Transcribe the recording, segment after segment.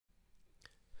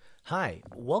Hi,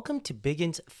 welcome to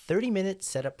Bigin's 30-minute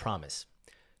setup promise.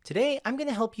 Today, I'm going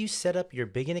to help you set up your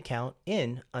Bigin account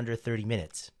in under 30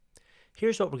 minutes.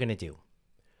 Here's what we're going to do.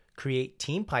 Create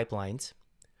team pipelines,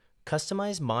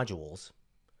 customize modules,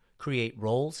 create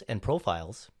roles and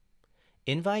profiles,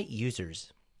 invite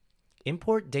users,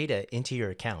 import data into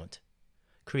your account,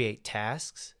 create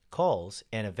tasks, calls,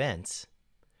 and events,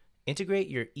 integrate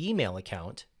your email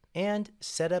account, and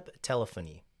set up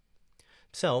telephony.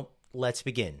 So, let's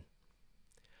begin.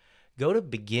 Go to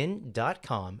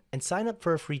Bigin.com and sign up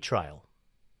for a free trial.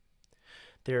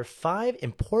 There are 5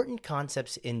 important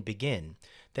concepts in Bigin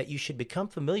that you should become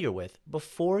familiar with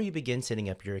before you begin setting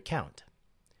up your account.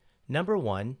 Number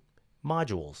 1,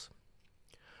 modules.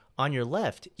 On your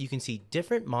left, you can see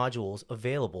different modules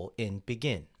available in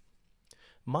Bigin.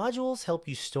 Modules help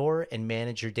you store and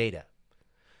manage your data.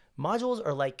 Modules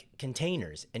are like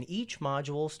containers, and each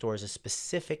module stores a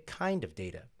specific kind of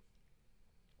data.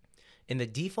 In the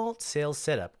default sales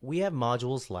setup, we have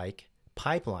modules like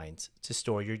pipelines to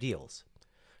store your deals,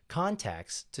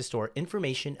 contacts to store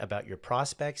information about your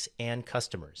prospects and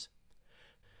customers,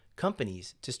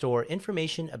 companies to store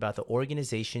information about the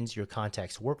organizations your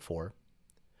contacts work for,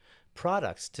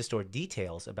 products to store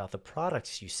details about the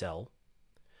products you sell,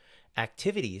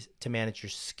 activities to manage your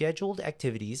scheduled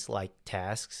activities like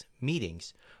tasks,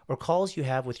 meetings, or calls you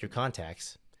have with your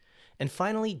contacts, and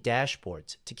finally,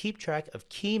 dashboards to keep track of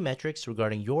key metrics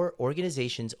regarding your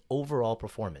organization's overall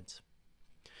performance.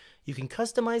 You can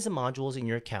customize the modules in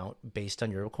your account based on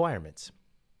your requirements.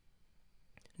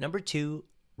 Number 2,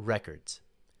 records.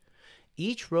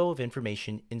 Each row of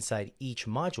information inside each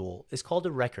module is called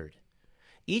a record.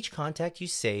 Each contact you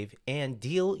save and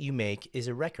deal you make is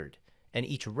a record, and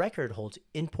each record holds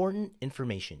important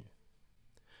information.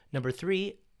 Number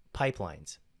 3,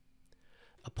 pipelines.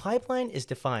 A pipeline is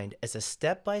defined as a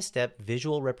step-by-step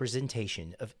visual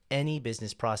representation of any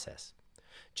business process,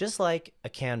 just like a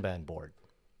Kanban board.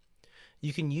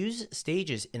 You can use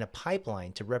stages in a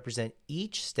pipeline to represent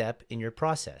each step in your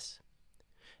process.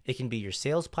 It can be your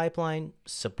sales pipeline,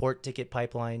 support ticket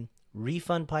pipeline,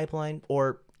 refund pipeline,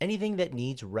 or anything that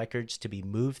needs records to be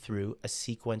moved through a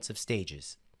sequence of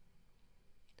stages.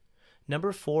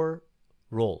 Number 4,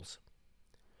 roles.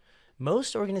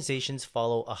 Most organizations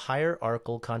follow a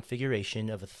hierarchical configuration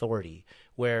of authority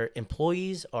where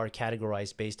employees are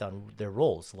categorized based on their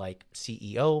roles like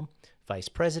CEO, vice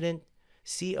president,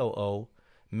 COO,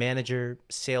 manager,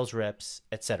 sales reps,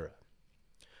 etc.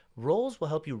 Roles will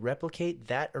help you replicate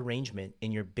that arrangement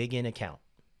in your Bigin account.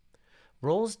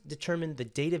 Roles determine the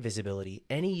data visibility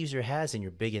any user has in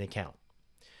your Bigin account.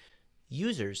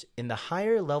 Users in the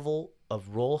higher level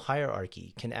of role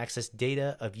hierarchy can access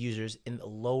data of users in the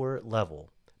lower level,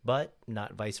 but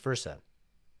not vice versa.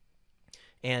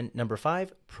 And number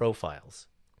 5, profiles.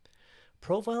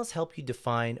 Profiles help you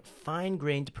define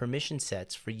fine-grained permission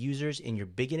sets for users in your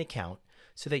Bigin account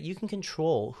so that you can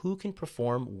control who can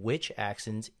perform which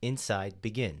actions inside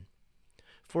Bigin.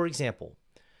 For example,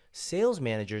 sales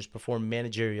managers perform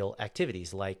managerial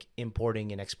activities like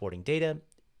importing and exporting data,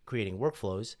 creating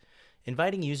workflows,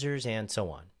 inviting users, and so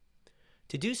on.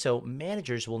 To do so,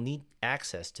 managers will need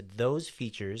access to those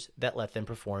features that let them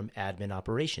perform admin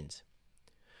operations.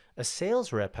 A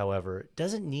sales rep, however,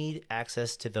 doesn't need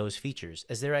access to those features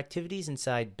as their activities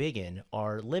inside Bigin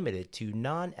are limited to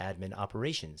non-admin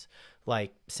operations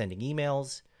like sending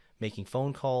emails, making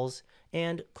phone calls,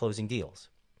 and closing deals.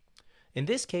 In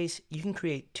this case, you can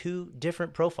create 2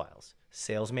 different profiles,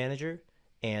 sales manager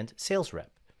and sales rep,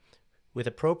 with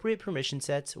appropriate permission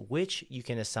sets which you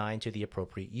can assign to the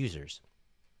appropriate users.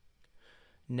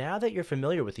 Now that you're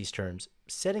familiar with these terms,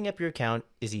 setting up your account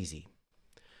is easy.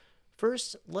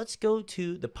 First, let's go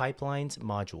to the Pipelines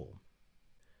module.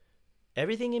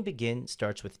 Everything in Bigin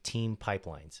starts with team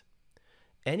pipelines.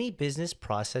 Any business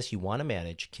process you want to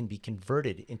manage can be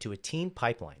converted into a team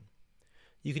pipeline.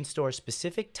 You can store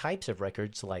specific types of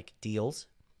records like deals,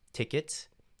 tickets,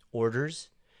 orders,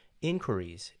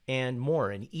 inquiries, and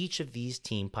more in each of these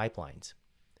team pipelines.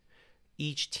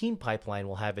 Each team pipeline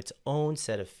will have its own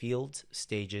set of fields,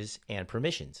 stages, and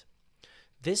permissions.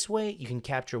 This way, you can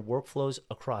capture workflows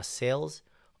across sales,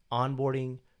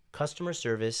 onboarding, customer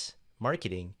service,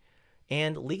 marketing,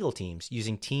 and legal teams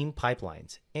using team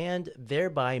pipelines, and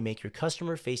thereby make your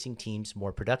customer-facing teams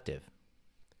more productive.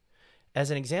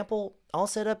 As an example, I'll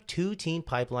set up 2 team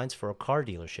pipelines for a car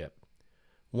dealership,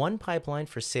 one pipeline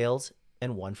for sales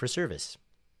and one for service.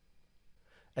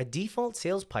 A default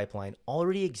sales pipeline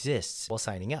already exists while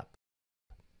signing up.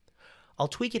 I'll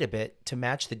tweak it a bit to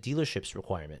match the dealership's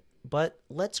requirement, but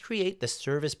let's create the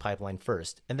service pipeline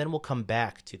first, and then we'll come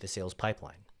back to the sales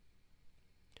pipeline.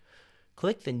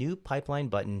 click the New Pipeline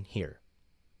button here.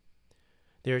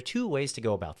 There are two ways to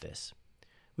go about this.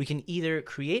 We can either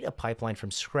create a pipeline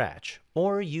from scratch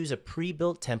or use a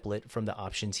pre-built template from the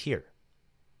options here.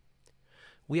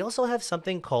 We also have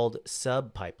something called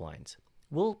sub-pipelines.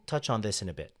 We'll touch on this in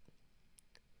a bit.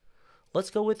 Let's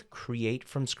go with Create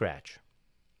from Scratch.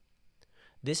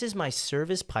 This is my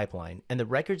service pipeline, and the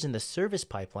records in the service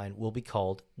pipeline will be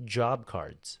called job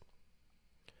cards.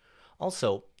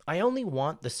 Also, I only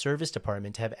want the service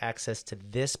department to have access to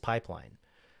this pipeline,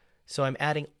 so I'm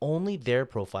adding only their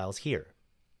profiles here.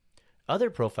 Other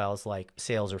profiles like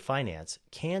sales or finance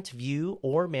can't view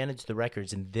or manage the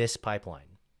records in this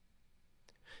pipeline.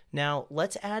 Now,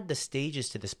 let's add the stages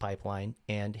to this pipeline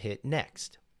and hit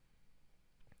Next.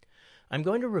 I'm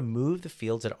going to remove the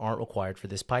fields that aren't required for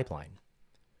this pipeline.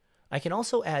 I can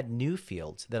also add new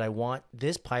fields that I want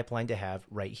this pipeline to have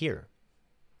right here.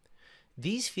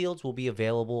 These fields will be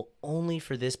available only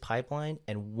for this pipeline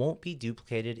and won't be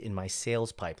duplicated in my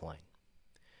sales pipeline.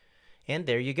 And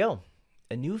there you go.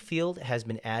 A new field has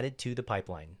been added to the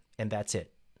pipeline, and that's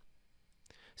it.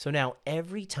 So now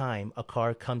every time a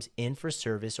car comes in for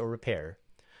service or repair,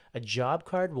 a job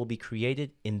card will be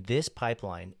created in this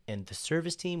pipeline, and the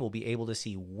service team will be able to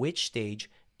see which stage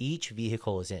each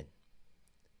vehicle is in.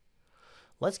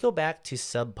 Let's go back to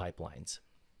sub-pipelines.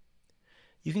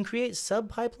 You can create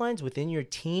sub-pipelines within your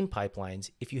team pipelines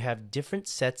if you have different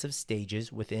sets of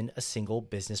stages within a single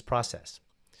business process.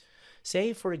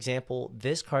 Say, for example,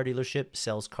 this car dealership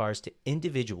sells cars to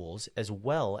individuals as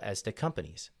well as to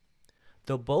companies.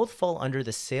 Though both fall under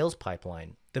the sales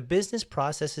pipeline, the business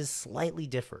processes slightly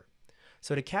differ.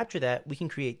 So to capture that, we can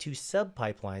create two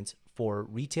sub-pipelines for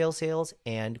retail sales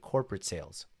and corporate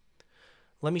sales.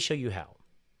 Let me show you how.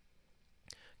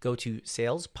 Go to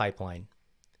Sales Pipeline.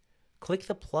 Click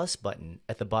the plus button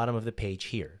at the bottom of the page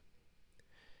here.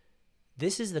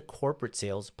 This is the corporate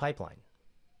sales pipeline.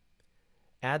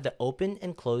 Add the open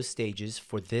and close stages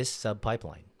for this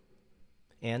sub-pipeline.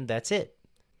 And that's it.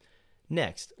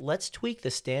 Next, let's tweak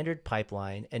the standard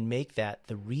pipeline and make that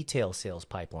the retail sales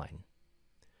pipeline.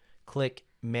 Click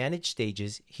Manage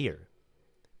Stages here.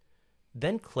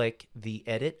 Then click the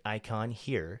Edit icon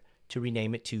here to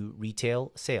rename it to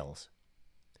Retail Sales.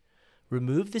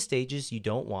 Remove the stages you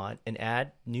don't want and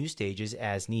add new stages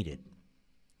as needed.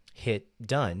 Hit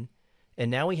Done, and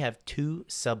now we have two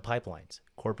sub-pipelines,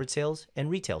 corporate sales and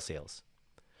retail sales.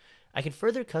 I can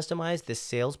further customize this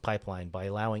sales pipeline by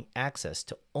allowing access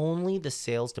to only the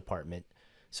sales department,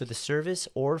 so the service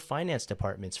or finance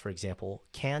departments, for example,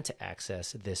 can't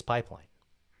access this pipeline.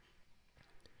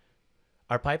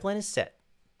 Our pipeline is set.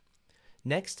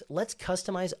 Next, let's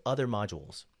customize other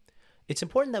modules. It's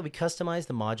important that we customize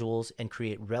the modules and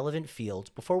create relevant fields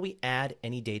before we add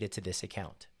any data to this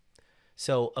account.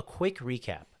 So, a quick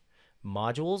recap.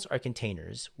 Modules are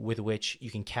containers with which you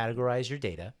can categorize your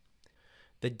data.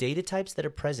 The data types that are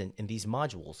present in these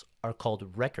modules are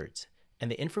called records, and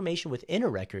the information within a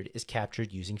record is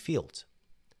captured using fields.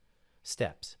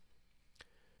 Steps.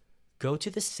 Go to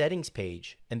the Settings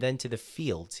page and then to the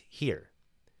Fields here.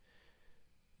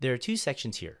 There are two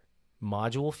sections here,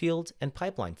 Module Fields and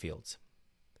Pipeline Fields.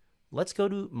 Let's go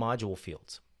to Module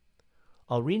Fields.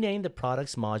 I'll rename the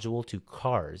Products module to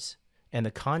Cars and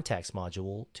the Contacts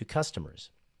module to Customers.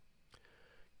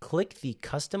 Click the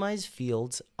Customize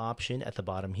Fields option at the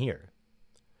bottom here.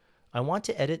 I want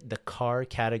to edit the Car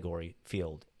category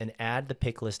field and add the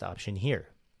Pick List option here.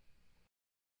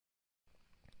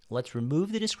 Let's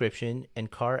remove the description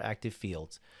and car active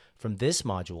fields from this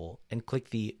module and click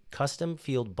the Custom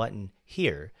Field button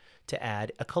here to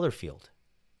add a color field.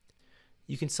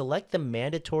 You can select the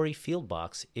mandatory field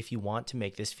box if you want to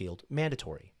make this field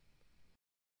mandatory.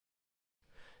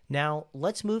 Now,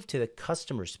 let's move to the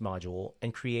Customers module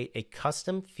and create a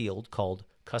custom field called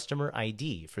Customer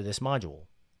ID for this module.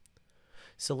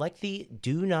 Select the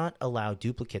Do Not Allow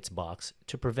Duplicates box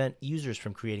to prevent users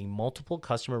from creating multiple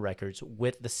customer records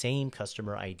with the same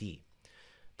customer ID.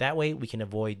 That way, we can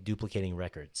avoid duplicating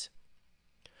records.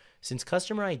 Since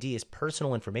customer ID is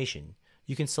personal information,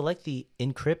 you can select the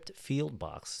Encrypt field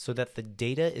box so that the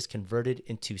data is converted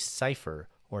into cipher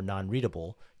or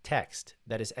non-readable text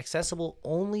that is accessible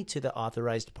only to the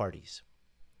authorized parties.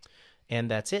 And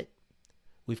that's it.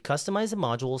 We've customized the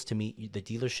modules to meet the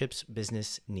dealership's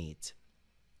business needs.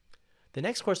 The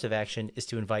next course of action is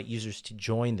to invite users to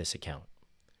join this account.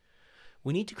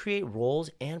 We need to create roles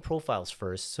and profiles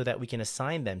first so that we can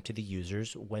assign them to the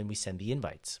users when we send the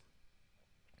invites.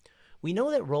 We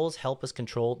know that roles help us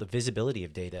control the visibility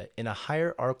of data in a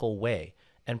hierarchical way,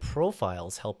 and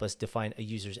profiles help us define a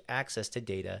user's access to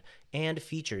data and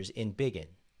features in Bigin.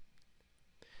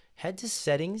 Head to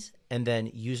Settings and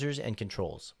then Users and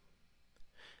Controls.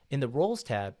 In the Roles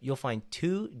tab, you'll find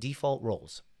two default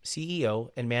roles, CEO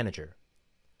and Manager.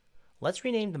 Let's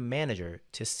rename the Manager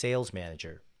to Sales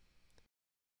Manager.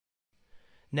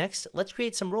 Next, let's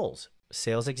create some roles,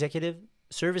 Sales Executive,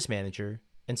 Service Manager,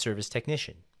 and Service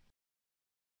Technician.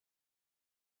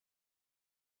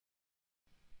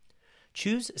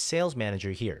 Choose Sales Manager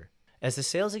here, as the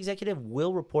Sales Executive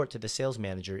will report to the Sales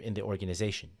Manager in the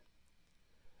organization.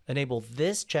 Enable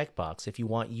this checkbox if you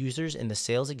want users in the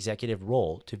Sales Executive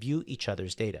role to view each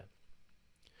other's data.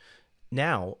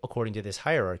 Now, according to this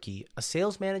hierarchy, a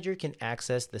Sales Manager can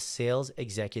access the Sales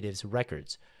Executive's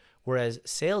records, whereas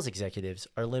Sales Executives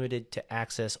are limited to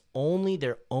access only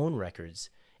their own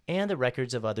records and the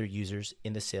records of other users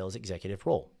in the Sales Executive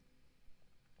role.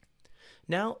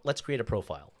 Now, let's create a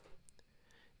profile.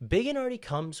 Bigin already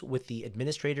comes with the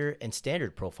Administrator and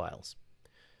Standard profiles.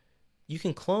 You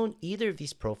can clone either of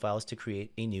these profiles to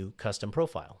create a new custom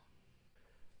profile.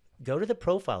 Go to the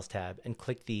Profiles tab and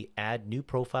click the Add New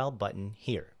Profile button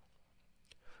here.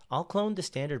 I'll clone the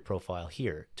standard profile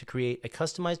here to create a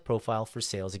customized profile for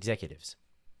sales executives.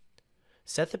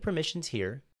 Set the permissions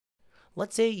here.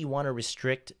 Let's say you want to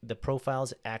restrict the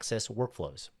profile's access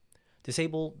workflows.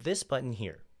 Disable this button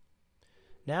here.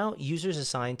 Now, users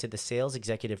assigned to the sales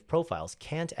executive profiles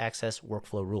can't access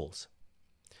workflow rules.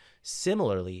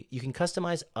 Similarly, you can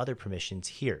customize other permissions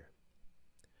here.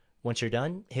 Once you're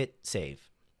done, hit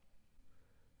Save.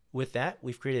 With that,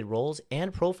 we've created roles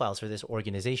and profiles for this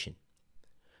organization.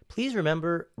 Please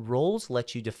remember, roles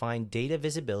let you define data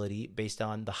visibility based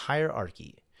on the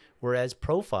hierarchy, whereas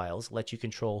profiles let you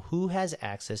control who has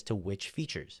access to which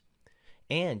features.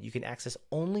 And you can access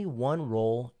only one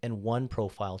role and one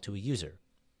profile to a user.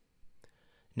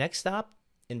 Next stop,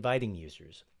 inviting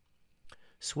users.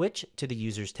 Switch to the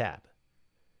Users tab.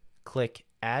 Click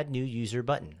Add New User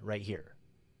button right here.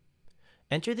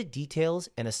 Enter the details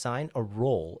and assign a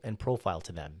role and profile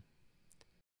to them.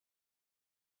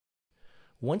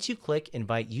 Once you click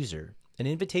Invite User, an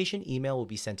invitation email will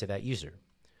be sent to that user.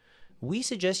 We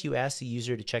suggest you ask the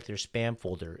user to check their spam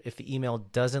folder if the email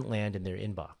doesn't land in their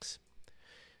inbox.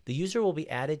 The user will be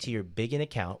added to your Bigin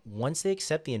account once they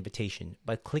accept the invitation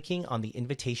by clicking on the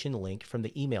invitation link from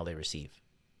the email they receive.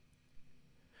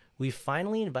 We've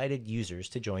finally invited users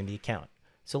to join the account,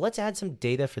 so let's add some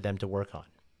data for them to work on.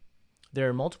 There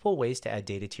are multiple ways to add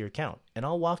data to your account, and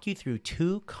I'll walk you through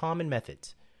two common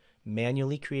methods: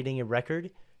 manually creating a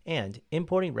record and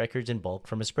importing records in bulk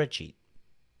from a spreadsheet.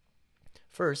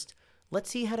 First, let's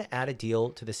see how to add a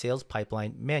deal to the sales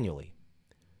pipeline manually.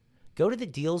 Go to the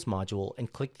Deals module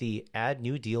and click the Add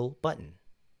New Deal button.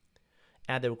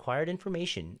 Add the required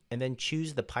information and then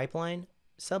choose the pipeline,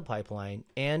 subpipeline,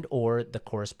 and/or the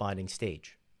corresponding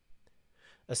stage.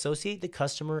 Associate the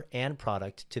customer and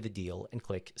product to the deal and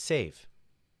click Save.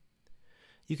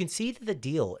 You can see that the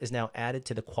deal is now added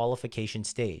to the qualification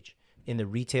stage in the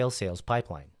retail sales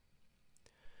pipeline.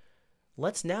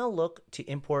 Let's now look to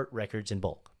import records in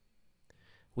bulk.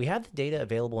 We have the data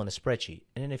available in a spreadsheet,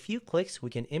 and in a few clicks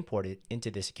we can import it into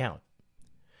this account.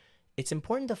 It's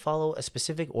important to follow a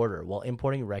specific order while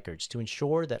importing records to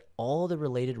ensure that all the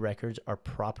related records are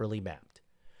properly mapped.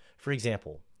 For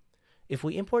example, if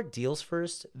we import deals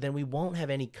first, then we won't have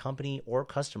any company or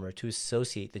customer to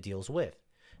associate the deals with,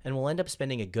 and we'll end up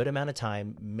spending a good amount of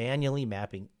time manually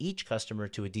mapping each customer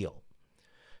to a deal.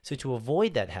 So to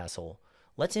avoid that hassle,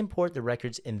 let's import the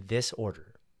records in this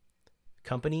order: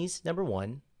 companies number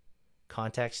 1,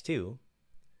 contacts 2,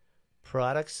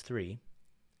 products 3,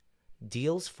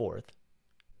 deals 4th,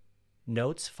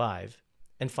 notes 5,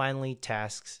 and finally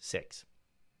tasks 6.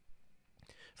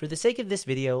 For the sake of this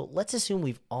video, let's assume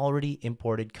we've already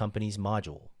imported companies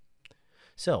module.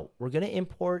 So we're going to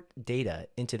import data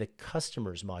into the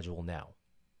customers module now.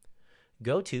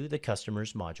 Go to the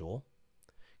customers module,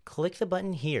 click the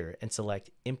button here and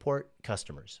select Import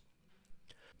Customers.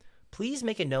 Please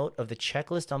make a note of the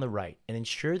checklist on the right and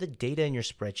ensure the data in your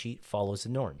spreadsheet follows the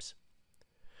norms.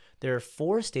 There are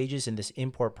 4 stages in this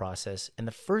import process, and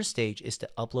the first stage is to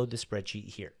upload the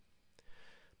spreadsheet here.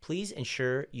 Please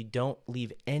ensure you don't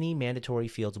leave any mandatory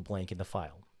fields blank in the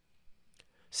file.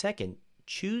 Second,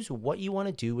 choose what you want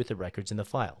to do with the records in the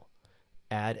file.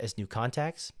 Add as new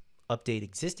contacts, update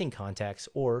existing contacts,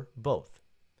 or both.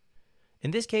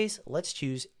 In this case, let's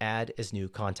choose Add as new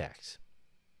contacts.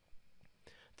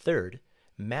 Third,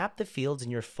 map the fields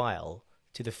in your file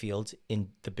to the fields in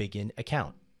the Bigin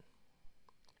account.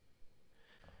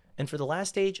 And for the last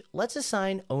stage, let's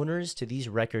assign owners to these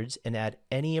records and add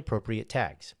any appropriate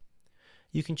tags.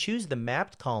 You can choose the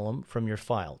mapped column from your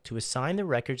file to assign the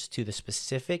records to the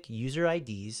specific user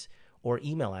IDs or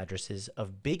email addresses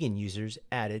of Bigin users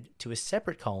added to a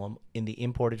separate column in the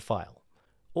imported file.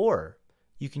 Or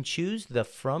you can choose the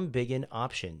From Bigin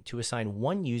option to assign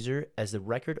one user as the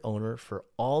record owner for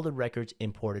all the records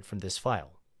imported from this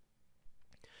file.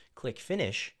 Click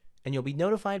Finish, and you'll be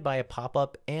notified by a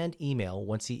pop-up and email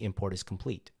once the import is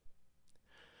complete.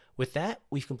 With that,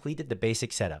 we've completed the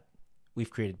basic setup. We've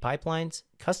created pipelines,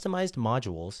 customized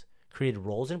modules, created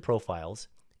roles and profiles,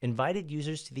 invited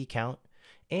users to the account,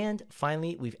 and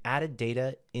finally, we've added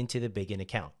data into the Bigin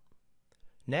account.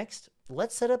 Next,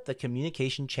 let's set up the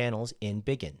communication channels in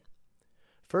Bigin.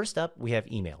 First up, we have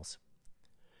emails.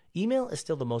 Email is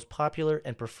still the most popular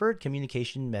and preferred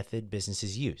communication method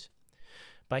businesses use.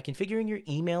 By configuring your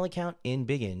email account in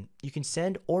Bigin, you can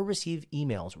send or receive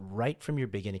emails right from your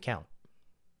Bigin account.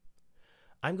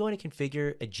 I'm going to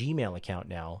configure a Gmail account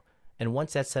now, and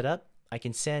once that's set up, I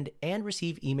can send and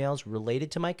receive emails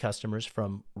related to my customers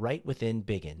from right within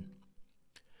Bigin.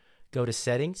 Go to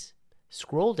Settings,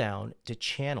 scroll down to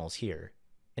Channels here,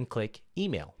 and click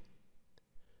Email.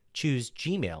 Choose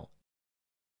Gmail.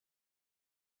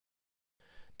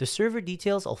 The server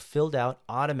details are filled out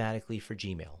automatically for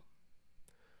Gmail.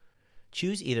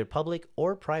 Choose either public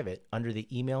or private under the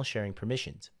email sharing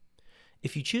permissions.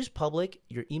 If you choose public,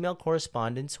 your email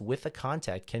correspondence with a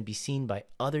contact can be seen by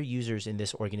other users in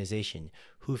this organization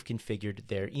who've configured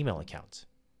their email accounts.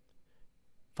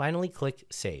 Finally, click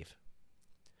Save.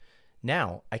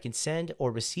 Now, I can send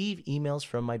or receive emails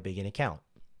from my Bigin account.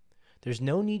 There's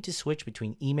no need to switch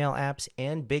between email apps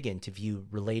and Bigin to view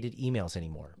related emails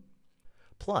anymore.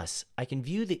 Plus, I can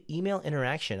view the email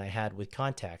interaction I had with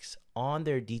contacts on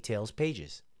their details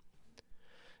pages.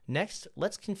 Next,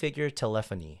 let's configure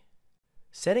telephony.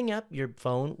 Setting up your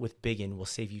phone with Bigin will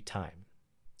save you time.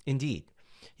 Indeed,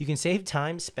 you can save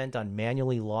time spent on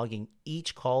manually logging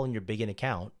each call in your Bigin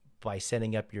account by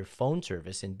setting up your phone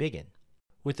service in Bigin.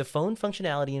 With the phone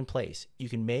functionality in place, you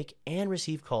can make and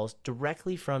receive calls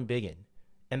directly from Bigin,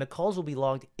 and the calls will be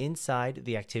logged inside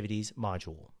the Activities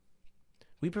module.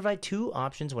 We provide two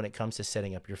options when it comes to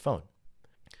setting up your phone.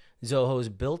 Zoho's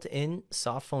built-in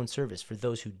soft phone service for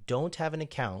those who don't have an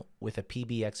account with a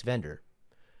PBX vendor,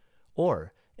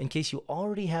 or in case you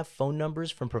already have phone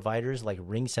numbers from providers like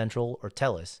RingCentral or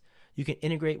TELUS, you can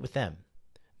integrate with them.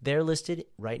 They're listed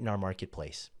right in our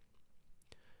marketplace.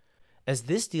 As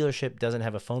this dealership doesn't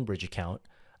have a PhoneBridge account,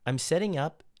 I'm setting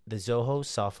up the Zoho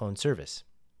soft phone service.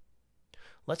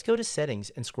 Let's go to Settings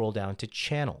and scroll down to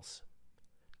Channels.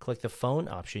 Click the Phone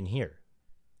option here.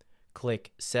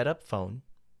 Click Set Up Phone.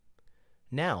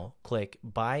 Now click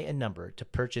Buy a Number to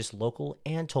purchase local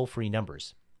and toll-free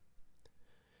numbers.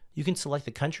 You can select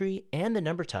the country and the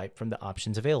number type from the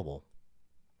options available.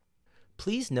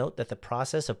 Please note that the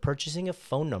process of purchasing a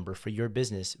phone number for your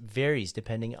business varies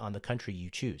depending on the country you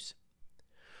choose.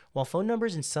 While phone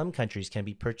numbers in some countries can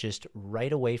be purchased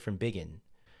right away from Bigin,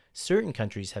 certain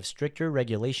countries have stricter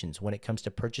regulations when it comes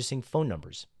to purchasing phone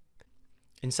numbers.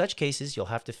 In such cases, you'll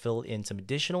have to fill in some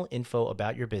additional info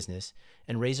about your business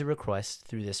and raise a request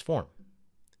through this form.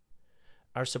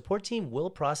 Our support team will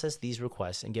process these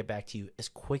requests and get back to you as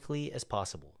quickly as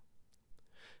possible.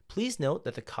 Please note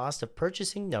that the cost of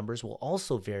purchasing numbers will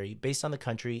also vary based on the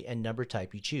country and number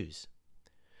type you choose.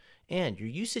 And your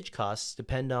usage costs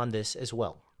depend on this as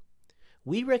well.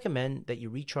 We recommend that you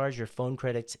recharge your phone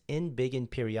credits in Bigin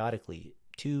periodically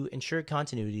to ensure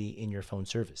continuity in your phone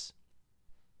service.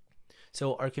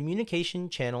 So our communication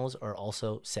channels are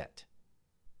also set.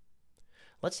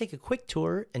 Let's take a quick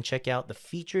tour and check out the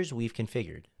features we've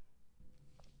configured.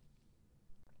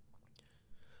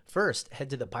 First, head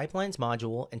to the Pipelines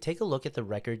module and take a look at the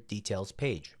Record Details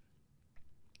page.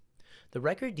 The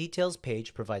Record Details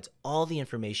page provides all the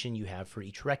information you have for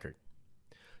each record.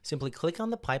 Simply click on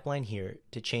the pipeline here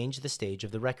to change the stage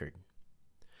of the record.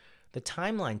 The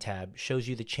Timeline tab shows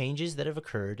you the changes that have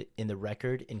occurred in the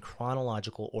record in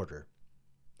chronological order.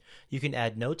 You can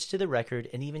add notes to the record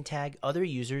and even tag other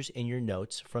users in your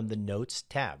notes from the Notes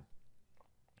tab.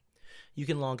 You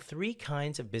can log 3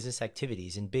 kinds of business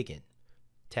activities in Bigin: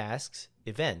 tasks,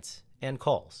 events, and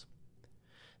calls.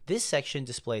 This section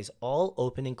displays all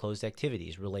open and closed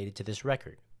activities related to this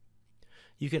record.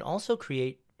 You can also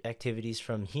create activities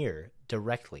from here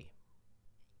directly.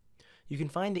 You can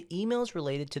find the emails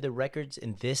related to the records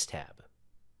in this tab.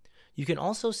 You can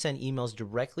also send emails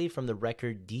directly from the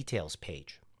Record Details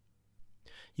page.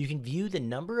 You can view the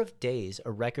number of days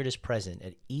a record is present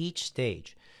at each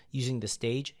stage using the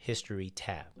Stage History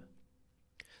tab.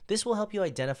 This will help you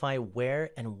identify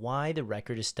where and why the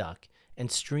record is stuck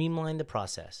and streamline the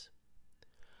process.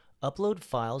 Upload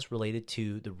files related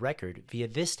to the record via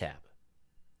this tab.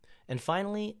 And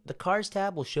finally, the Cars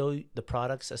tab will show the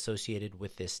products associated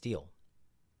with this deal.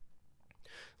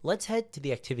 Let's head to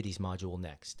the Activities module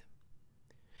next.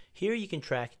 Here you can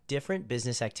track different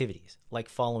business activities, like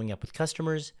following up with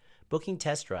customers, booking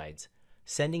test rides,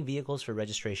 sending vehicles for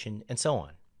registration, and so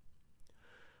on.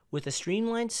 With a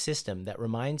streamlined system that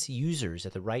reminds users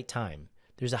at the right time,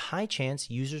 there's a high chance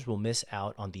users will miss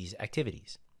out on these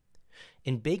activities.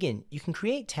 In Bigin, you can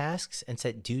create tasks and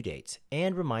set due dates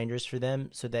and reminders for them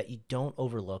so that you don't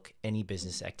overlook any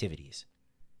business activities.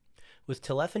 With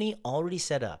telephony already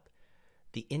set up,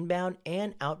 the inbound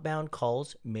and outbound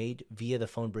calls made via the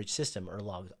phone bridge system are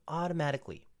logged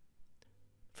automatically.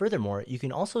 Furthermore, you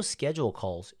can also schedule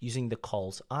calls using the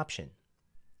Calls option.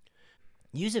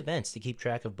 Use events to keep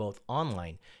track of both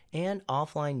online and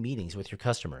offline meetings with your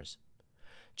customers.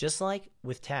 Just like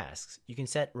with tasks, you can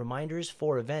set reminders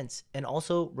for events and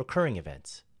also recurring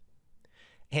events.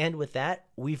 And with that,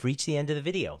 we've reached the end of the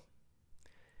video.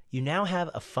 You now have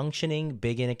a functioning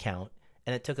Bigin account,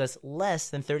 and it took us less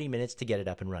than 30 minutes to get it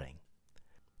up and running.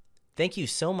 Thank you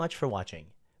so much for watching.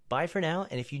 Bye for now,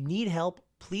 and if you need help,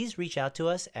 please reach out to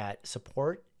us at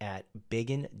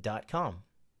support@bigin.com.